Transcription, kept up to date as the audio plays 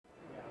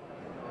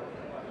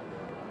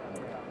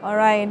All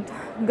right.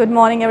 Good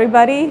morning,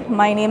 everybody.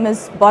 My name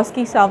is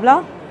Boskey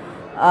Savla.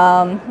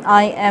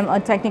 I am a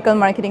technical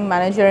marketing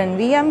manager in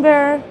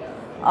VMware.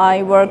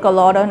 I work a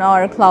lot on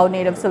our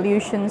cloud-native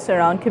solutions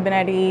around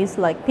Kubernetes,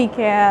 like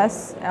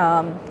PKS,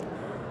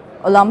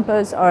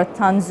 Olympus, or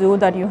Tanzu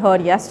that you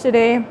heard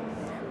yesterday.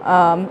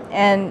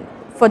 And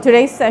for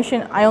today's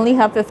session, I only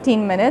have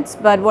 15 minutes,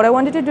 but what I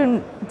wanted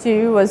to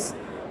do was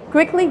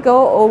quickly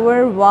go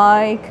over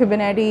why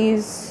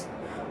Kubernetes,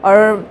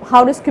 or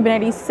how does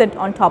Kubernetes sit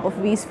on top of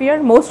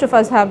vSphere. Most of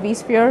us have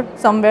vSphere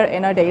somewhere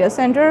in our data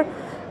center,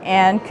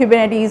 and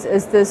Kubernetes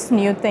is this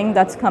new thing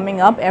that's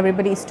coming up.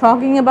 Everybody's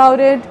talking about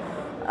it.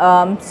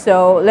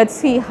 So let's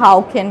see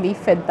how can we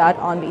fit that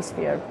on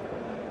vSphere.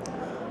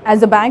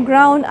 As a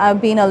background,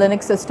 I've been a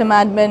Linux system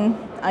admin.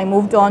 I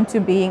moved on to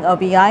being a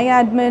VI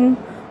admin,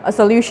 a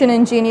solution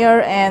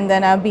engineer, and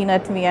then I've been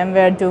at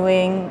VMware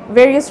doing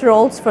various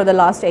roles for the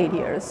last 8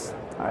 years.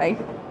 All right.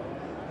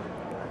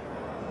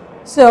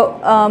 So,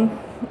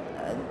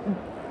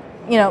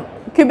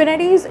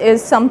 Kubernetes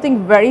is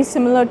something very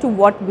similar to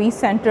what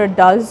vCenter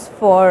does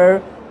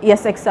for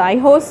ESXi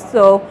hosts.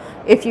 So,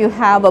 if you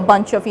have a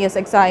bunch of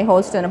ESXi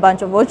hosts and a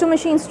bunch of virtual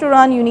machines to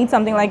run, you need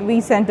something like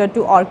vCenter to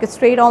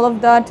orchestrate all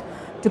of that,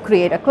 to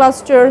create a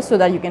cluster so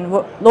that you can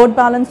load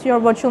balance your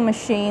virtual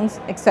machines,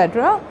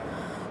 etc.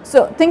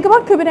 So think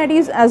about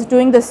Kubernetes as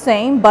doing the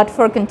same, but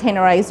for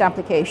containerized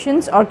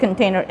applications or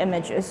container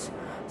images.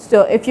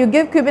 So if you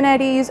give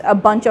Kubernetes a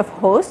bunch of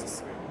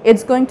hosts,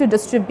 it's going to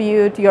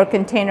distribute your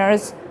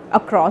containers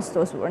across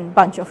those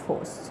bunch of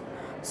hosts.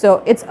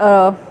 So it's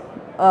an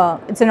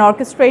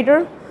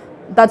orchestrator.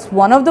 That's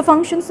one of the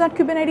functions that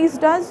Kubernetes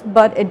does,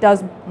 but it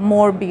does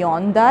more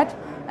beyond that,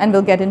 and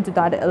we'll get into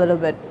that a little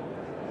bit.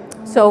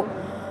 So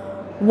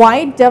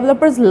why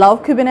developers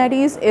love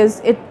Kubernetes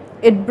is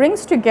it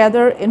brings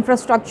together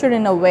infrastructure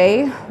in a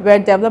way where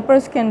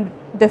developers can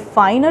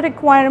define a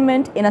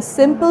requirement in a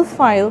simple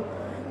file,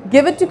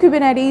 give it to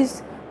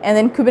Kubernetes, and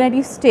then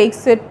Kubernetes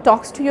takes it,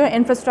 talks to your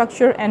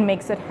infrastructure, and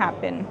makes it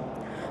happen.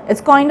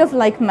 It's kind of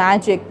like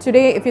magic.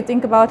 Today, if you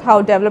think about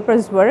how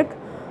developers work,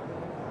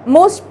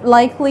 most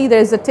likely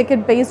there's a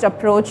ticket-based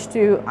approach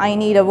to I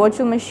need a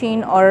virtual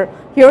machine, or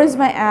here is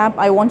my app,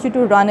 I want you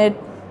to run it,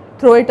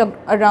 throw it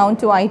around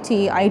to IT.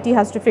 IT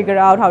has to figure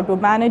out how to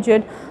manage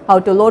it, how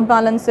to load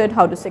balance it,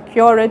 how to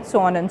secure it, so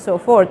on and so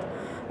forth.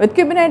 With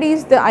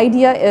Kubernetes, the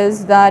idea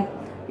is that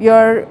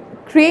you're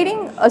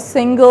creating a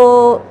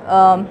single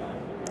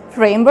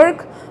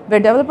framework where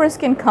developers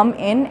can come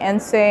in and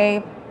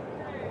say,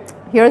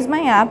 here's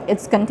my app,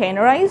 it's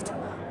containerized,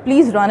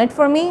 please run it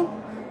for me.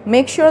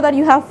 Make sure that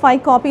you have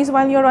 5 copies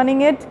while you're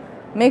running it.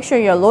 Make sure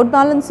you're load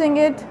balancing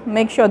it.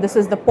 Make sure this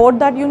is the port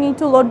that you need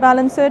to load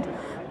balance it.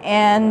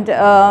 And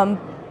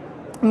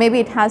maybe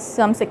it has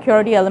some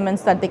security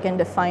elements that they can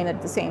define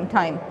at the same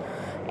time.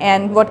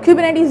 And what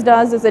Kubernetes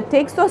does is it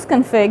takes those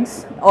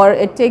configs, or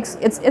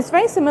it's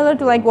very similar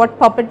to like what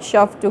Puppet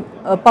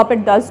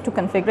does to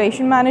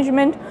configuration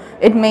management.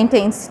 It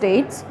maintains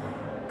states.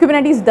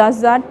 Kubernetes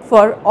does that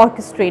for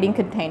orchestrating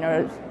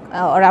containers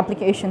or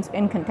applications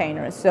in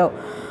containers. So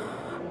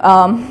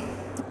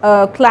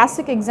a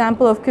classic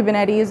example of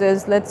Kubernetes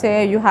is, let's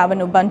say you have an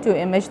Ubuntu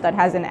image that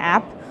has an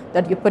app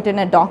that you put in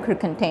a Docker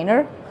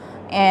container,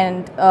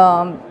 and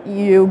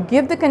you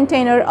give the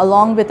container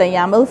along with a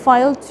YAML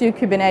file to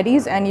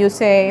Kubernetes, and you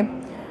say,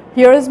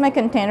 here is my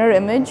container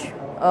image,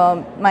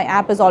 my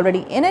app is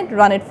already in it,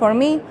 run it for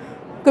me.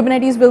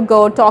 Kubernetes will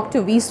go talk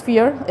to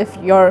vSphere. If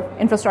your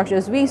infrastructure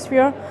is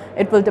vSphere,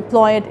 it will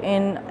deploy it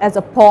in as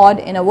a pod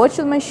in a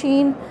virtual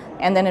machine,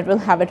 and then it will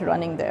have it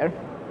running there.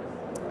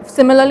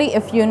 Similarly,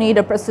 if you need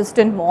a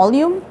persistent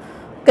volume,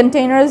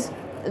 containers,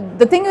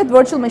 the thing with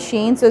virtual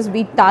machines is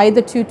we tie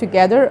the two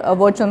together, a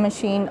virtual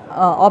machine,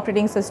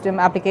 operating system,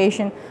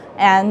 application,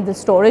 and the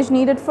storage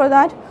needed for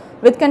that.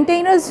 With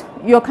containers,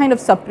 you're kind of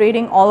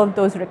separating all of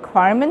those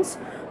requirements.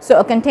 So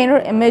a container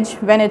image,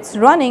 when it's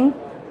running,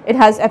 it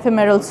has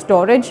ephemeral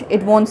storage.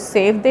 It won't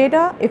save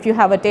data. If you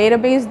have a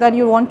database that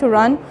you want to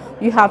run,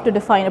 you have to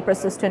define a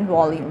persistent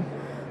volume.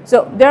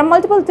 So there are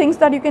multiple things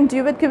that you can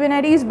do with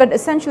Kubernetes, but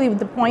essentially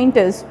the point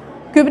is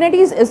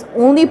Kubernetes is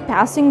only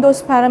passing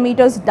those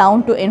parameters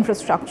down to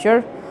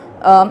infrastructure.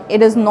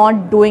 It is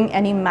not doing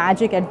any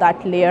magic at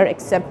that layer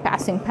except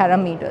passing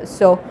parameters.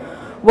 So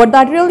what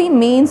that really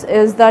means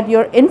is that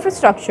your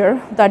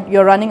infrastructure that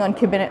you're running on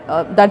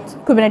that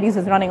Kubernetes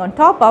is running on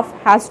top of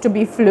has to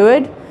be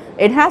fluid.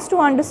 It has to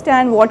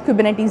understand what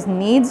Kubernetes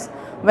needs.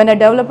 When a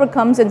developer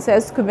comes and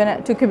says to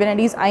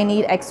Kubernetes, I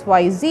need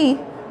XYZ,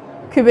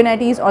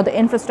 Kubernetes or the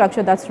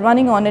infrastructure that's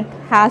running on it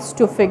has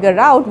to figure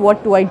out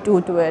what do I do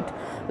to it.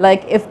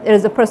 Like if there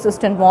is a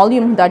persistent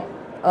volume that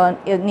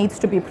it needs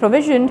to be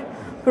provisioned,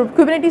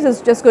 Kubernetes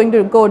is just going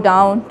to go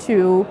down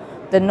to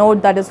the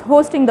node that is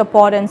hosting the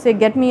pod and say,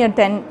 get me a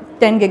 10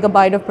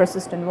 gigabyte of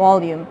persistent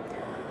volume.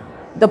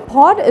 The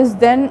pod is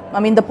then,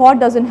 the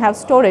pod doesn't have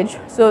storage.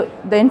 So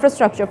the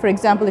infrastructure, for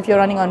example, if you're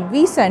running on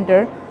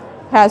vCenter,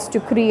 has to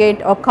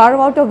create or carve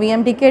out a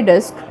VMDK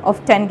disk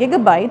of 10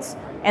 gigabytes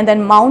and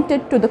then mount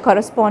it to the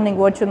corresponding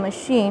virtual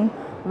machine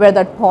where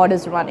that pod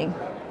is running.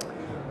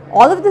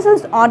 All of this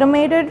is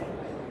automated,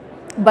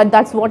 but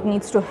that's what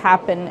needs to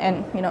happen,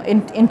 and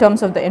in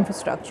terms of the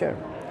infrastructure.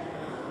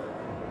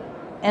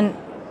 And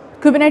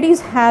Kubernetes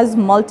has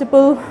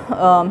multiple,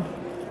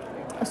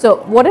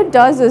 so what it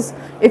does is,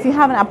 if you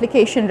have an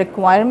application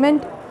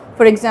requirement,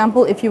 for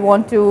example, if you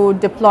want to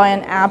deploy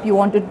an app, you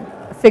want to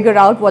figure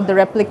out what the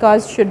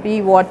replicas should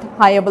be, what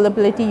high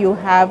availability you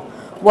have,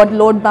 what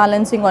load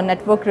balancing or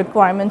network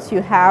requirements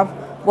you have,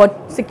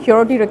 what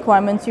security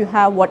requirements you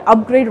have, what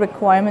upgrade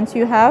requirements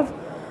you have.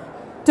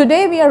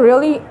 Today we are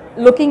really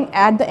looking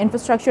at the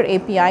infrastructure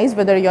APIs,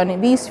 whether you're in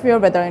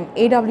vSphere, whether in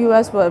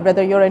AWS,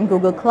 whether you're in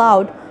Google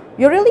Cloud,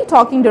 you're really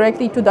talking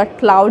directly to that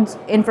cloud's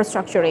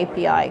infrastructure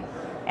API.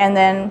 And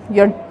then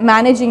you're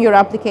managing your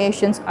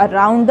applications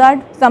around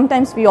that.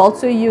 Sometimes we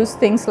also use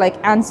things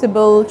like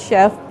Ansible,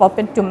 Chef,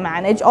 Puppet to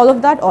manage all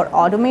of that or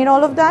automate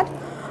all of that.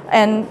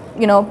 And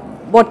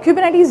what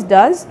Kubernetes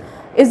does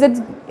is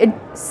it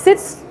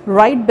sits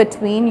right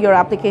between your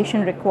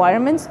application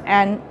requirements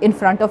and in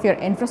front of your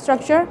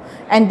infrastructure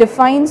and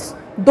defines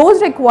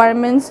those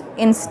requirements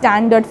in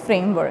standard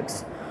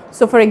frameworks.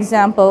 So for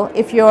example,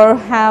 if you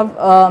have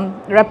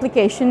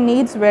replication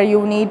needs where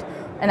you need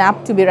an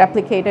app to be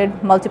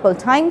replicated multiple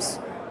times,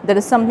 there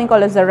is something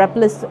called as a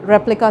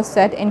replica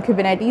set in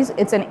Kubernetes.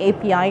 It's an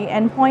API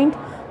endpoint.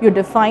 You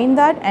define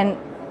that, and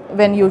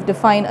when you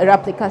define a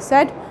replica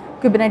set,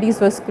 Kubernetes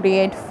will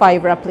create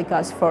 5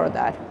 replicas for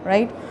that,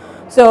 right?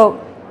 So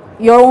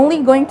you're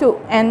only going to,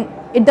 and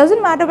it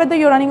doesn't matter whether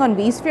you're running on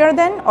vSphere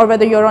then, or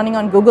whether you're running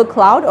on Google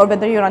Cloud, or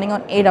whether you're running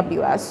on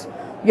AWS.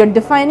 You're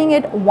defining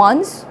it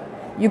once.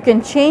 You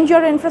can change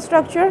your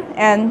infrastructure,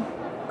 and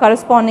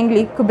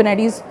correspondingly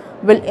Kubernetes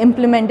will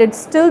implement it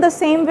still the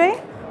same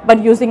way,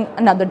 but using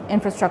another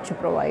infrastructure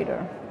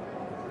provider.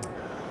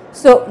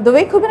 So the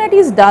way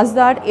Kubernetes does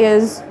that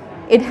is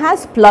it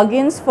has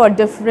plugins for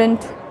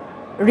different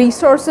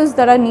resources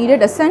that are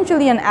needed.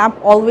 Essentially, an app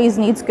always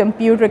needs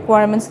compute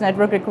requirements,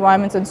 network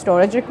requirements, and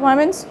storage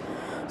requirements.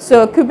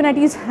 So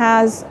Kubernetes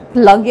has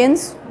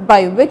plugins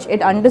by which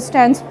it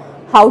understands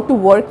how to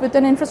work with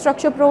an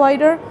infrastructure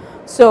provider.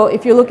 So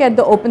if you look at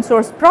the open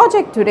source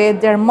project today,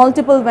 there are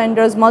multiple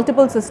vendors,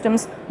 multiple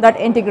systems that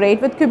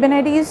integrate with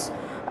Kubernetes.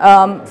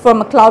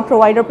 From a cloud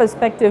provider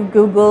perspective,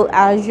 Google,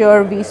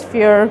 Azure,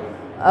 vSphere,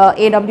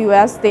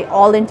 AWS, they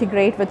all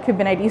integrate with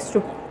Kubernetes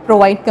to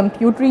provide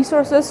compute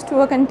resources to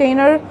a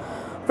container.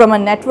 From a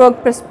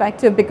network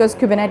perspective, because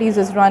Kubernetes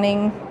is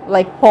running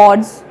like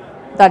pods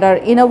that are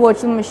in a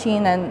virtual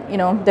machine,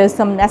 and there's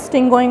some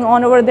nesting going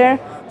on over there,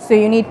 so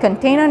you need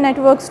container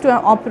networks to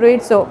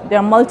operate. So there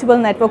are multiple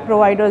network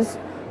providers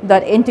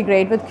that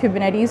integrate with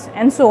Kubernetes,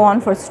 and so on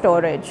for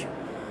storage.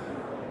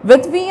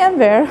 With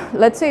VMware,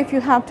 let's say if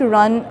you have to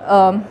run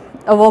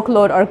a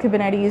workload or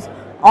Kubernetes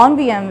on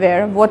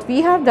VMware, what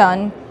we have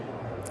done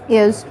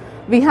is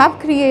we have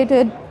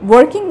created,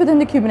 working within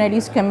the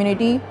Kubernetes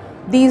community,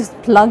 these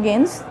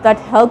plugins that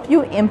help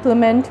you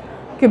implement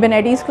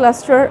Kubernetes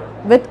cluster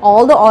with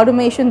all the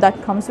automation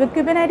that comes with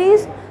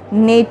Kubernetes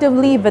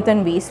natively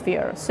within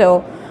vSphere.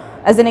 So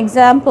as an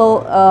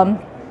example,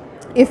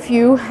 if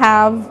you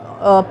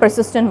have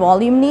persistent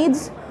volume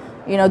needs,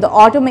 the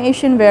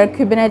automation where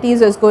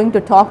Kubernetes is going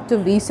to talk to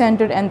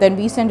vCenter, and then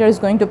vCenter is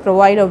going to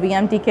provide a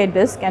VMTK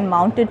disk and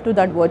mount it to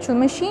that virtual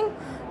machine,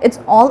 it's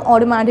all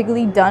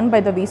automatically done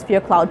by the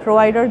vSphere cloud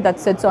provider that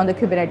sits on the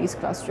Kubernetes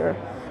cluster.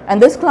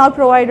 And this cloud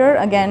provider,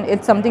 again,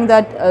 it's something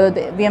that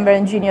the VMware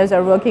engineers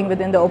are working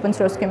within the open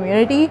source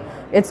community.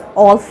 It's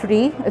all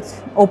free,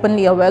 it's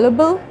openly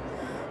available.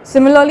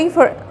 Similarly,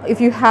 for if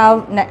you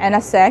have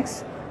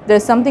NSX,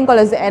 there's something called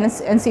as the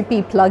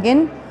NCP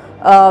plugin,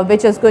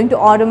 which is going to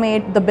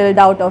automate the build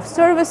out of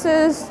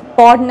services,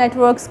 pod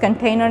networks,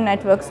 container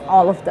networks,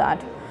 all of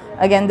that.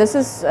 Again, this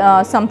is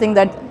something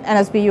that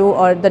NSBU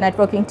or the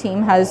networking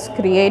team has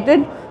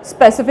created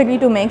specifically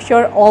to make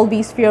sure all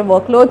vSphere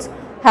workloads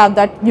have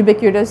that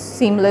ubiquitous,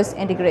 seamless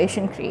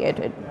integration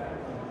created.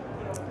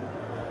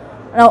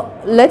 Now,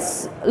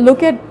 let's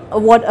look at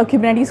what a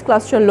Kubernetes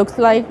cluster looks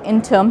like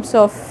in terms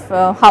of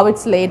how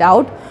it's laid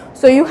out.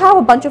 So you have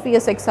a bunch of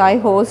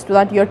ESXi hosts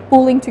that you're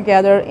pooling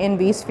together in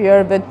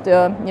vSphere with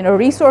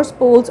resource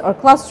pools or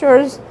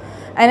clusters,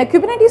 and a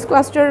Kubernetes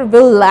cluster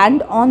will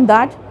land on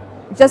that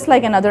just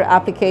like another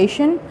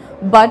application,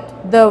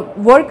 but the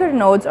worker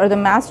nodes or the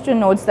master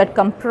nodes that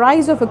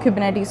comprise of a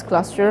Kubernetes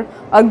cluster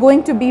are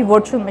going to be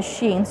virtual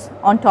machines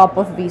on top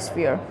of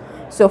vSphere.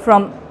 So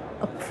from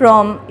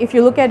if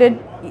you look at it,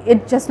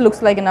 it just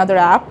looks like another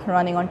app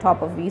running on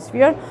top of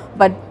vSphere,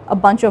 but a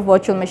bunch of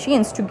virtual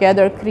machines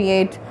together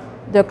create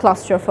the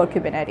cluster for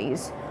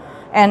Kubernetes.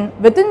 And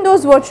within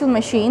those virtual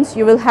machines,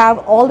 you will have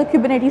all the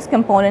Kubernetes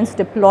components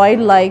deployed,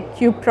 like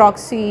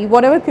kubeproxy,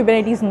 whatever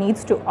Kubernetes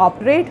needs to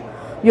operate.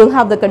 You'll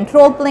have the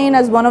control plane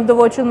as one of the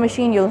virtual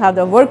machine, you'll have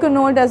the worker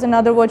node as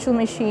another virtual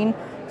machine,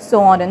 so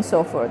on and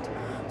so forth.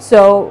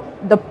 So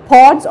the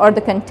pods or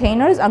the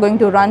containers are going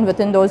to run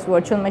within those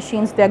virtual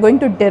machines. They're going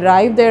to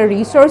derive their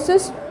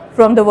resources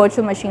from the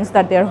virtual machines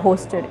that they're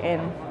hosted in.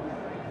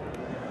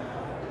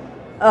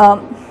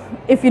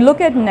 If you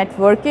look at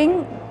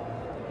networking,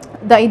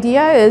 the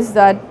idea is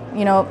that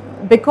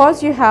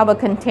because you have a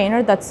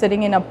container that's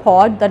sitting in a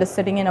pod that is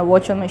sitting in a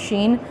virtual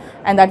machine,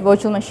 and that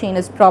virtual machine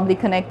is probably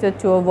connected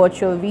to a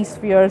virtual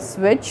vSphere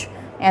switch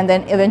and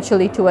then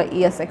eventually to a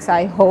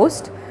ESXi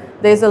host,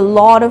 there's a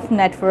lot of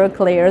network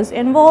layers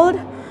involved.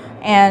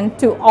 And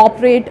to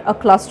operate a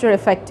cluster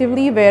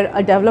effectively, where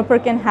a developer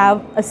can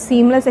have a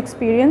seamless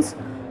experience,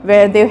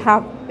 where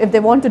if they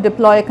want to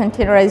deploy a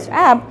containerized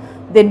app,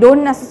 they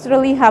don't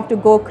necessarily have to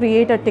go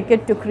create a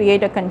ticket to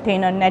create a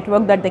container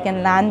network that they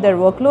can land their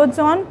workloads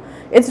on.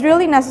 It's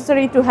really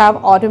necessary to have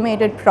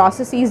automated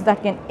processes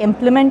that can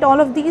implement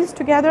all of these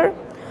together.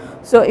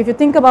 So if you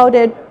think about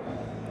it,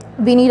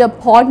 we need a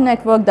pod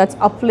network that's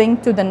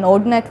uplinked to the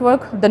node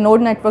network. The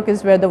node network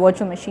is where the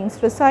virtual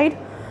machines reside,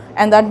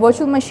 and that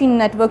virtual machine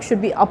network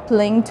should be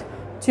uplinked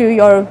to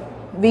your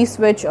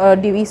vSwitch or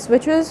DV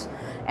switches.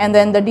 And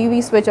then the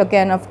DV switch,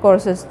 again, of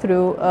course, is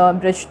through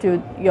bridge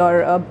to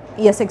your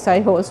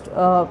ESXi host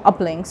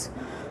uplinks.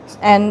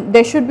 And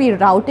there should be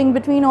routing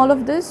between all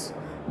of this.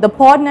 The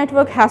pod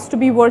network has to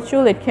be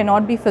virtual. It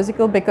cannot be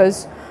physical,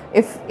 because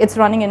if it's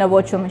running in a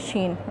virtual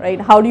machine, right?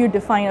 How do you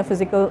define a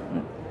physical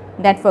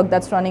network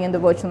that's running in the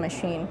virtual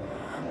machine?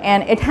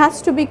 And it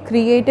has to be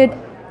created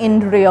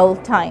in real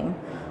time.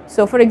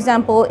 So for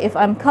example, if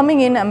I'm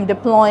coming in, I'm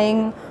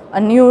deploying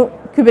a new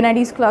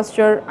Kubernetes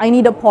cluster, I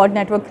need a pod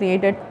network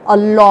created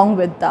along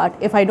with that.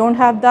 If I don't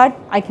have that,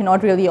 I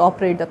cannot really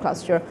operate the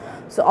cluster.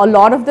 So a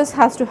lot of this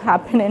has to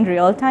happen in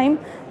real time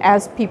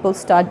as people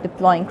start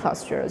deploying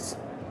clusters.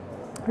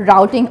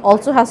 Routing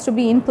also has to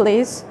be in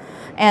place.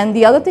 And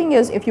the other thing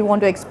is, if you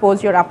want to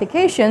expose your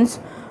applications,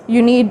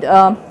 you need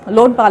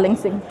load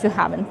balancing to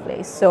have in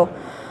place. So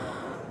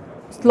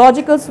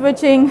logical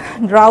switching,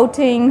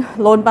 routing,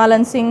 load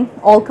balancing,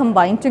 all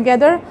combined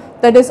together,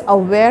 that is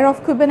aware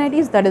of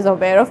Kubernetes, that is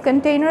aware of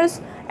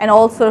containers, and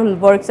also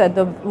works at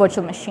the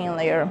virtual machine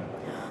layer.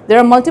 There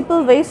are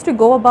multiple ways to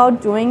go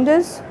about doing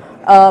this.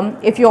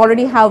 If you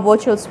already have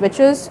virtual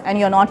switches and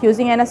you're not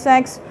using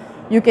NSX,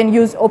 you can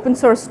use open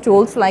source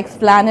tools like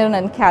Flannel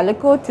and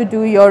Calico to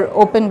do your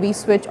open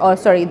vSwitch, or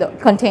sorry, the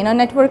container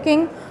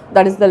networking.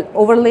 That is the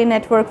overlay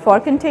network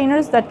for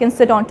containers that can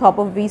sit on top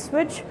of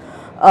vSwitch.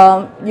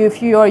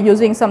 If you are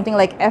using something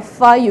like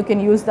F5, you can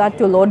use that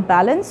to load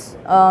balance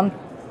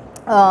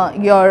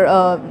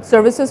your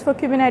services for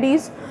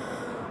Kubernetes.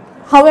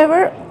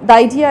 However, the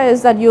idea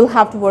is that you'll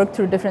have to work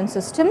through different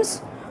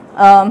systems.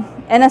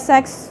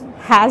 NSX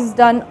has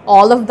done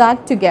all of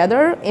that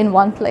together in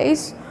one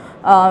place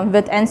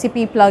with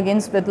NCP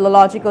plugins, with the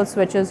logical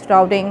switches,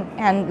 routing,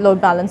 and load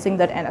balancing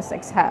that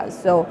NSX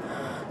has. So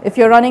if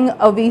you're running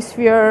a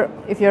vSphere,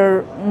 if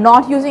you're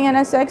not using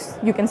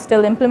NSX, you can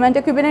still implement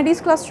a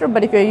Kubernetes cluster,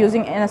 but if you're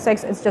using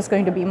NSX, it's just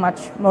going to be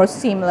much more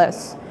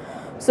seamless.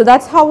 So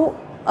that's how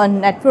a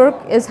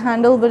network is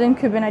handled within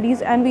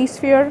Kubernetes and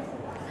vSphere.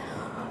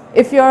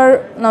 If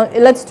you're, now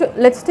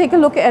let's take a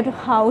look at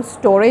how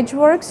storage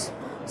works.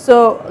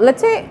 So let's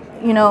say,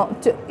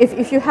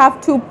 if you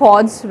have two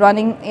pods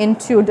running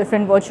into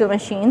different virtual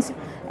machines,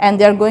 and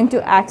they're going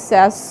to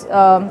access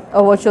a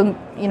virtual,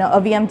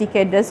 a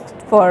VMDK disk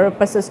for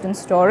persistent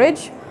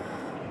storage.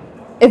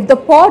 If the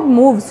pod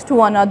moves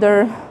to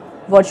another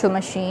virtual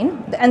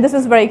machine, and this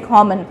is very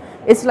common,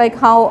 it's like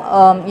how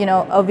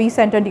a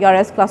vCenter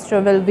DRS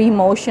cluster will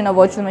vMotion a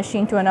virtual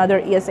machine to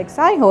another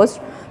ESXi host.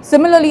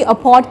 Similarly, a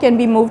pod can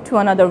be moved to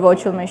another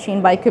virtual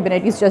machine by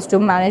Kubernetes just to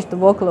manage the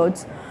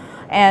workloads.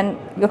 And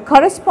your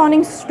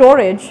corresponding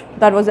storage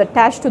that was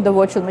attached to the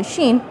virtual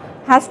machine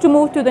has to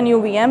move to the new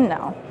VM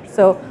now.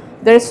 So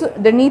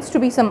there needs to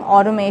be some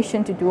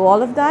automation to do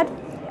all of that,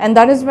 and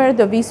that is where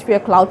the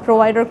vSphere cloud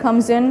provider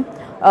comes in.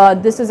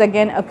 This is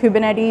again a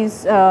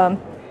Kubernetes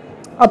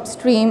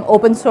upstream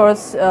open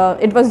source.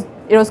 It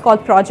was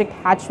called Project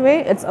Hatchway.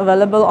 It's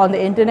available on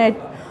the internet.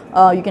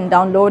 You can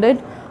download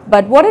it.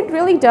 But what it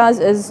really does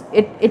is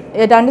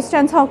it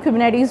understands how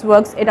Kubernetes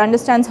works. It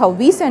understands how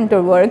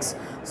vCenter works.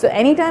 So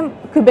anytime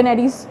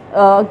Kubernetes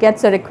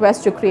gets a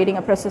request to creating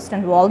a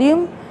persistent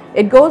volume,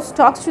 it goes,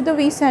 talks to the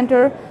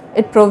vCenter,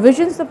 it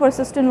provisions the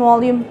persistent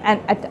volume, and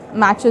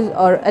matches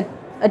or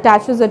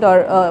attaches it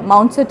or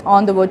mounts it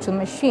on the virtual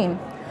machine.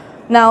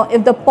 Now,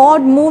 if the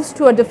pod moves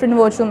to a different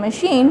virtual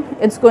machine,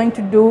 it's going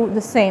to do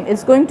the same.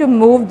 It's going to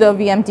move the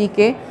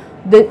VMDK,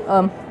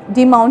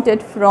 demount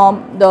it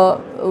from the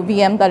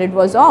VM that it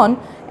was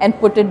on, and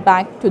put it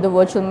back to the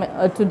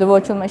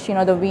virtual machine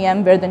or the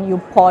VM where the new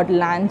pod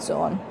lands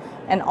on.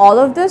 And all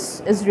of this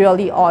is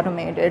really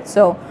automated.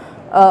 So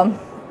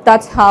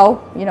that's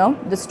how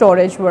the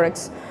storage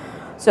works.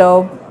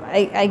 So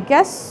I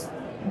guess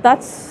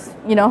that's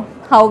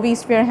how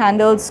vSphere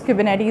handles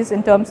Kubernetes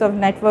in terms of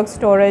network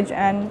storage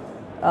and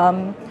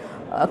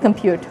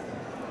compute.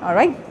 All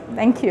right,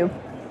 thank you.